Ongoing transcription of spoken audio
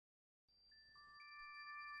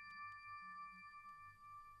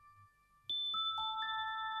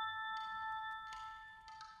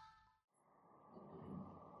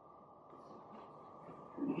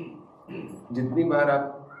जितनी बार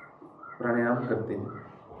आप प्राणायाम करते हैं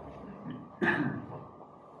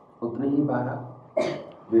उतनी ही बार आप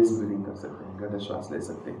वेस्ट ब्रीदिंग कर सकते हैं, गहरा श्वास ले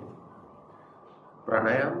सकते हैं।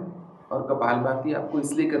 प्राणायाम और कपालभाति आपको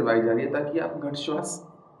इसलिए करवाई जा रही है ताकि आप घट श्वास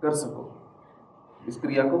कर सको, इस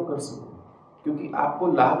क्रिया को कर सको, क्योंकि आपको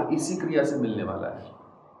लाभ इसी क्रिया से मिलने वाला है।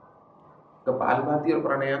 कपालभाति और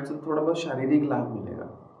प्राणायाम से थोड़ा बहुत शारीरिक लाभ मिलेगा,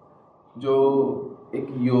 जो एक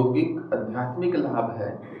योगिक आध्यात्मिक लाभ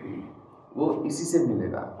है वो इसी से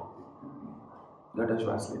मिलेगा आपको, घटा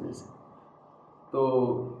श्वास लेने से। तो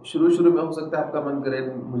शुरू में हो सकता है आपका मन करे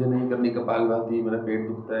मुझे नहीं करनी कपालभाति, मेरा पेट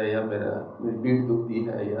दुखता है या मेरी पीठ दुखती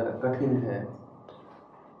है या कठिन है,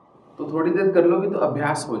 तो थोड़ी देर कर लोगे तो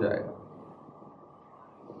अभ्यास हो जाएगा,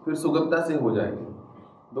 फिर सुगमता से हो जाएगी।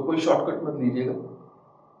 तो कोई शॉर्टकट मत लीजिएगा,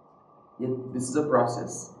 ये दिस इज अ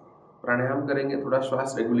प्रोसेस। प्राणायाम करेंगे थोड़ा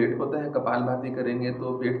श्वास रेगुलेट होता है, कपालभाति करेंगे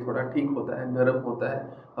तो पेट थोड़ा ठीक होता है, नरम होता है,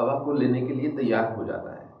 हवा को लेने के लिए तैयार हो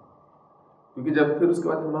जाता है, क्योंकि जब फिर उसके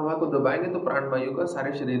बाद हम हवा को दबाएंगे तो प्राणवायु का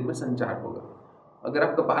सारे शरीर में संचार होगा। अगर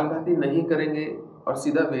आप कपालभाति नहीं करेंगे और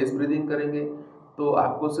सीधा वेस्ट ब्रीदिंग करेंगे तो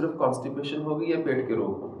आपको सिर्फ कॉन्स्टिपेशन होगी या पेट के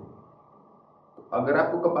रोग होंगे। तो अगर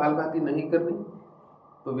आपको कपालभाति नहीं करनी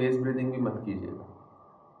तो वेस्ट ब्रीदिंग भी मत कीजिएगा,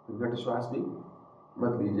 घट श्वास भी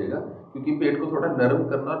मत लीजिएगा, क्योंकि पेट को थोड़ा नरम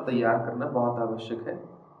करना और तैयार करना बहुत आवश्यक है,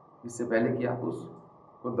 इससे पहले कि आप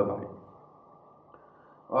उसको दबाएं।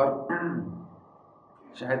 और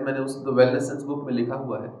शायद मैंने उस द वेलनेस सेंस बुक में लिखा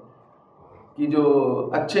हुआ है कि जो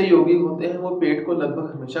अच्छे योगी होते हैं वो पेट को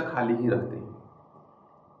लगभग हमेशा खाली ही रखते हैं।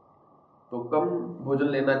 तो कम भोजन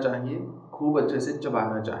लेना चाहिए, खूब अच्छे से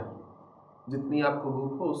चबाना चाहिए, जितनी आपको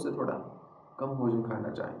भूख हो उससे थोड़ा कम भोजन खाना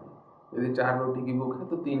चाहिए। यदि 4 रोटी की भूख है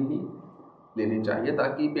तो 3 ही लेनी चाहिए,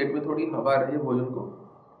 ताकि पेट में थोड़ी हवा रहे भोजन को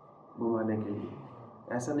घुमाने के लिए।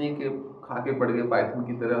 ऐसा नहीं कि खा के पड़ गए पाइथन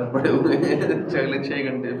की तरह पड़े हुए हैं 6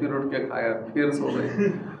 घंटे, फिर उठ के खाया फिर सो गए,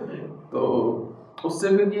 तो उससे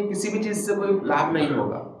फिर ये किसी भी चीज से कोई लाभ नहीं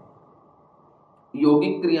होगा।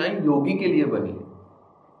 योगिक क्रियाएं योगी के लिए बनी है,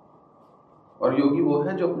 और योगी वो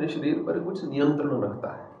है जो अपने शरीर पर कुछ नियंत्रण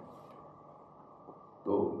रखता है।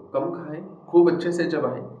 तो कम खाएं, खूब अच्छे से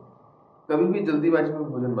चबाएं, कभी भी जल्दीबाजी में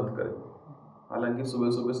भोजन मत करें। हालांकि सुबह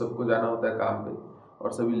सुबह सबको जाना होता है काम पे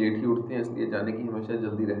और सभी लेट ही उठते हैं, इसलिए जाने की हमेशा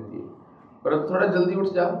जल्दी रहती है, परंतु थोड़ा जल्दी उठ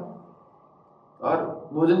जाओ। और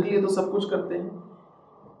भोजन के लिए तो सब कुछ करते हैं,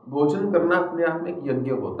 भोजन करना अपने आप में एक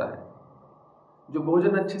यज्ञ होता है। जो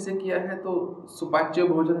भोजन अच्छे से किया है तो सुपाच्य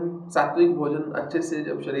भोजन, सात्विक भोजन अच्छे से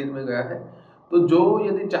जब शरीर में गया है तो जो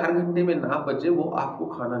यदि 4 घंटे में ना बचे वो आपको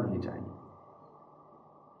खाना नहीं चाहिए।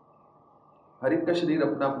 हर एक का शरीर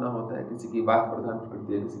अपना अपना होता है, किसी की वात प्रधान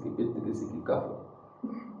प्रकृति है, किसी की पित्त, किसी की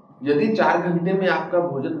कफ। यदि 4 घंटे में आपका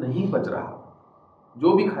भोजन नहीं बच रहा,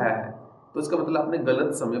 जो भी खाया है, तो इसका मतलब आपने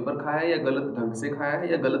गलत समय पर खाया है या गलत ढंग से खाया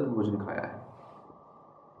है या गलत भोजन खाया है।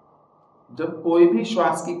 जब कोई भी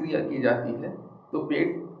श्वास की क्रिया की जाती है तो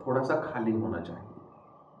पेट थोड़ा सा खाली होना चाहिए।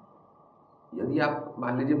 यदि आप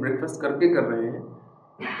मान लीजिए ब्रेकफास्ट करके कर रहे हैं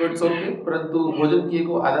तो इट्स ओके, परंतु भोजन किए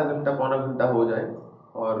को आधा घंटा पौना घंटा हो जाए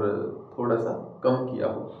और थोड़ा सा कम किया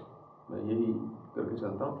हो, मैं यही करके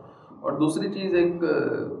चलता हूँ। और दूसरी चीज़, एक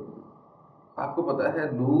आपको पता है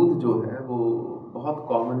दूध जो है वो बहुत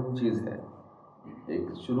कॉमन चीज़ है,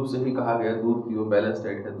 एक शुरू से ही कहा गया दूध पियो बैलेंस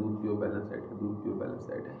डाइट है, दूध पियो बैलेंस डाइट है, दूध पियो बैलेंस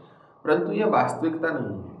डाइट है, परंतु यह वास्तविकता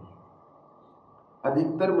नहीं है।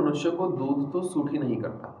 अधिकतर मनुष्य को दूध तो सूट ही नहीं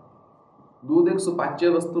करता। दूध एक सुपाच्य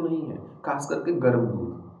वस्तु नहीं है, खास करके गर्म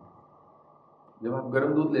दूध। जब आप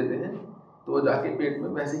गर्म दूध लेते हैं तो वो जाके पेट में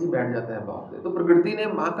वैसे ही बैठ जाता है बहुत देर। तो प्रकृति ने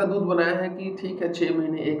माँ का दूध बनाया है कि ठीक है 6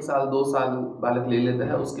 महीने 1 साल 2 साल बालक ले लेता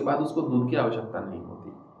है, उसके बाद उसको दूध की आवश्यकता नहीं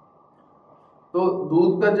होती। तो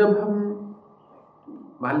दूध का जब हम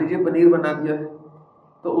मान लीजिए पनीर बना दिया है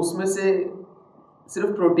तो उसमें से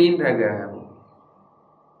सिर्फ प्रोटीन रह गया है,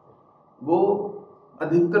 वो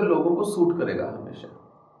अधिकतर लोगों को सूट करेगा हमेशा,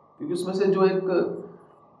 क्योंकि उसमें से जो एक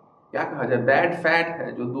क्या कहा जाए बैड फैट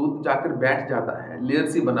है जो दूध जाकर बैठ जाता है, लेयर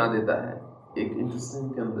सी बना देता है एक इंटेस्टाइन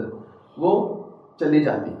के अंदर, वो चली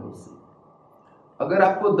जाती है उससे। अगर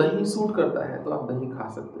आपको दही सूट करता है तो आप दही खा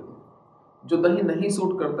सकते हो, जो दही नहीं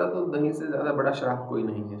सूट करता तो दही से ज़्यादा बड़ा श्राप कोई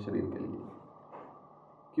नहीं है शरीर के लिए,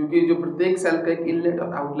 क्योंकि जो प्रत्येक सेल का एक इनलेट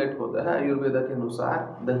और आउटलेट होता है, आयुर्वेदा के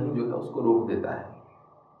अनुसार दही जो है उसको रोक देता है।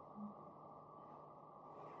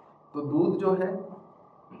 तो दूध जो है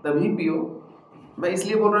तभी पियो। मैं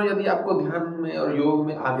इसलिए बोल रहा हूँ यदि आपको ध्यान में और योग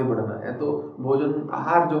में आगे बढ़ना है तो भोजन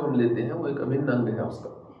आहार जो हम लेते हैं वो एक अभिन्न अंग है उसका।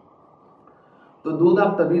 तो दूध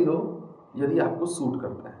आप तभी लो यदि आपको सूट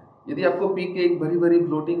करता है। यदि आपको पी के एक भरी भरी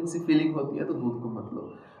ब्लोटिंग सी फीलिंग होती है तो दूध को मत लो।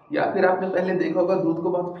 या फिर आपने पहले देखा होगा दूध को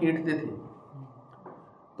बहुत फेंटते थे,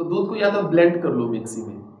 तो दूध को या तो ब्लेंड कर लो मिक्सी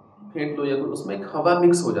में, फेंट लो या कुछ, उसमें एक हवा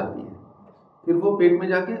मिक्स हो जाती है, फिर वो पेट में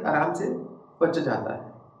जाके आराम से पच जाता है।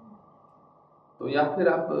 तो या फिर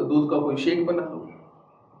आप दूध का कोई शेक बना लो,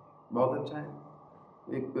 बहुत अच्छा है।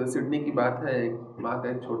 एक सिडनी की बात है, एक माँ का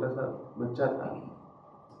एक छोटा सा बच्चा था,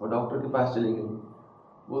 वो डॉक्टर के पास चली गई,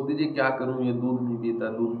 बोलती जी क्या करूँ, ये दूध नहीं पीता,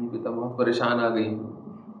 दूध नहीं पीता, बहुत परेशान आ गई।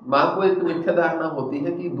 माँ को एक मिथ्या धारणा होती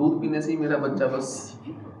है कि दूध पीने से ही मेरा बच्चा बस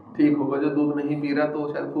ठीक होगा, जो दूध नहीं पी रहा तो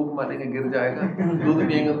शायद फूंक मारेंगे गिर जाएगा, दूध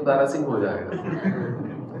पिएंगे तो दारा सिंह हो जाएगा।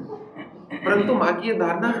 परंतु माँ की ये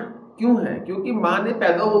धारणा क्यों है? क्योंकि माँ ने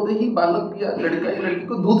पैदा होते ही बालक या लड़का या लड़की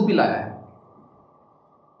को दूध पिलाया है,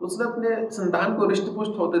 उसने अपने संतान को रिष्ट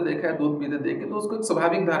पुष्ट होते देखा है, दूध पीते देखे, तो उसको एक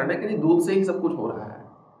स्वाभाविक धारणा है कि दूध से ही सब कुछ हो रहा है,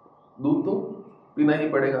 दूध तो पीना ही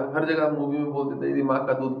पड़ेगा। हर जगह मूवी में बोल देते हैं माँ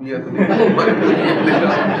का दूध पिया तो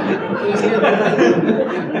इसलिए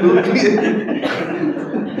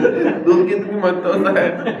दूध की इतनी महत्वता है।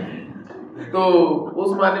 तो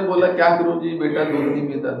उस माँ ने बोला क्या करूं जी, बेटा दूध नहीं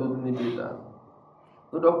पीता, दूध नहीं पीता।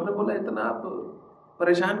 तो डॉक्टर ने बोला इतना आप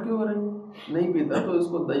परेशान क्यों हो रहे हैं, नहीं पीता तो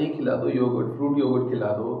इसको दही खिला दो, योगर्ट, फ्रूट योगर्ट खिला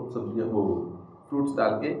दो, सब्जियां वो फ्रूट्स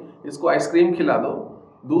डाल के, इसको आइसक्रीम खिला दो।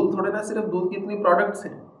 दूध थोड़े ना सिर्फ दूध की इतनी प्रोडक्ट्स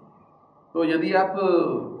हैं, तो यदि आप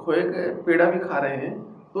खोए के पेड़ा भी खा रहे हैं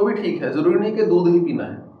तो भी ठीक है, जरूरी नहीं कि दूध ही पीना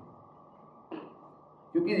है।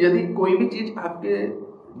 क्योंकि यदि कोई भी चीज आपके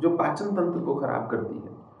जो पाचन तंत्र को खराब करती है,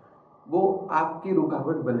 वो आपकी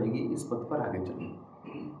रुकावट बनेगी इस पथ पर आगे चलने।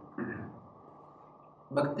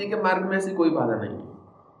 भक्ति के मार्ग में ऐसी कोई बाधा नहीं है।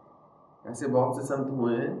 ऐसे बहुत से संत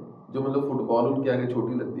हुए हैं जो मतलब फुटबॉल उनके आगे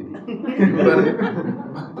छोटी लगती थी,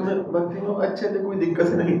 पर भक्ति में अच्छे थे, कोई दिक्कत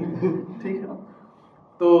नहीं, ठीक है।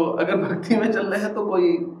 तो अगर भक्ति में चल रहे हैं तो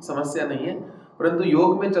कोई समस्या नहीं है, परंतु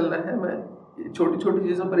योग में चल रहे हैं, मैं छोटी छोटी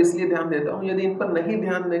चीज़ों पर इसलिए ध्यान देता हूँ, यदि इन पर नहीं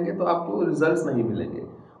ध्यान देंगे तो आपको रिजल्ट्स नहीं मिलेंगे।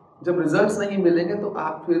 जब रिजल्ट्स नहीं मिलेंगे तो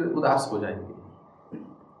आप फिर उदास हो जाएंगे,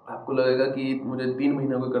 आपको लगेगा कि मुझे 3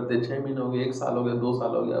 महीने हो गए करते, 6 महीने हो गए, 1 साल हो गया, 2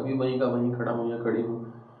 साल हो गया, अभी वहीं का वहीं खड़ा हूँ या खड़ी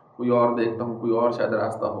हूँ, कोई और देखता हूँ, कोई और शायद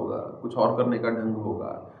रास्ता होगा, कुछ और करने का ढंग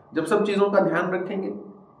होगा। जब सब चीज़ों का ध्यान रखेंगे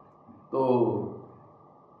तो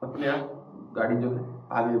अपने आप गाड़ी जो है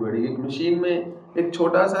आगे बढ़ेगी। एक मशीन में एक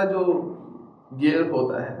छोटा सा जो गियर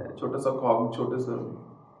होता है, छोटा सा कॉग, छोटे सा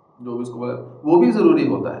जो भी उसको बोला, वो भी ज़रूरी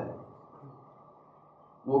होता है,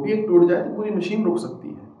 वो भी एक टूट जाए तो पूरी मशीन रुक सकती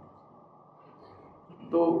है।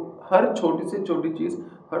 तो हर छोटी से छोटी चीज़,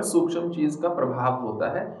 हर सूक्ष्म चीज़ का प्रभाव होता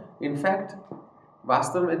है। इनफैक्ट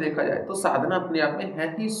वास्तव में देखा जाए तो साधना अपने आप में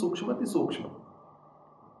है ही सूक्ष्म, अति सूक्ष्म।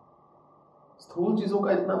 स्थूल चीज़ों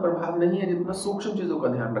का इतना प्रभाव नहीं है जितना सूक्ष्म चीज़ों का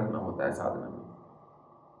ध्यान रखना होता है साधना में।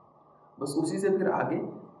 बस उसी से फिर आगे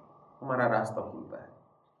हमारा रास्ता खुलता है।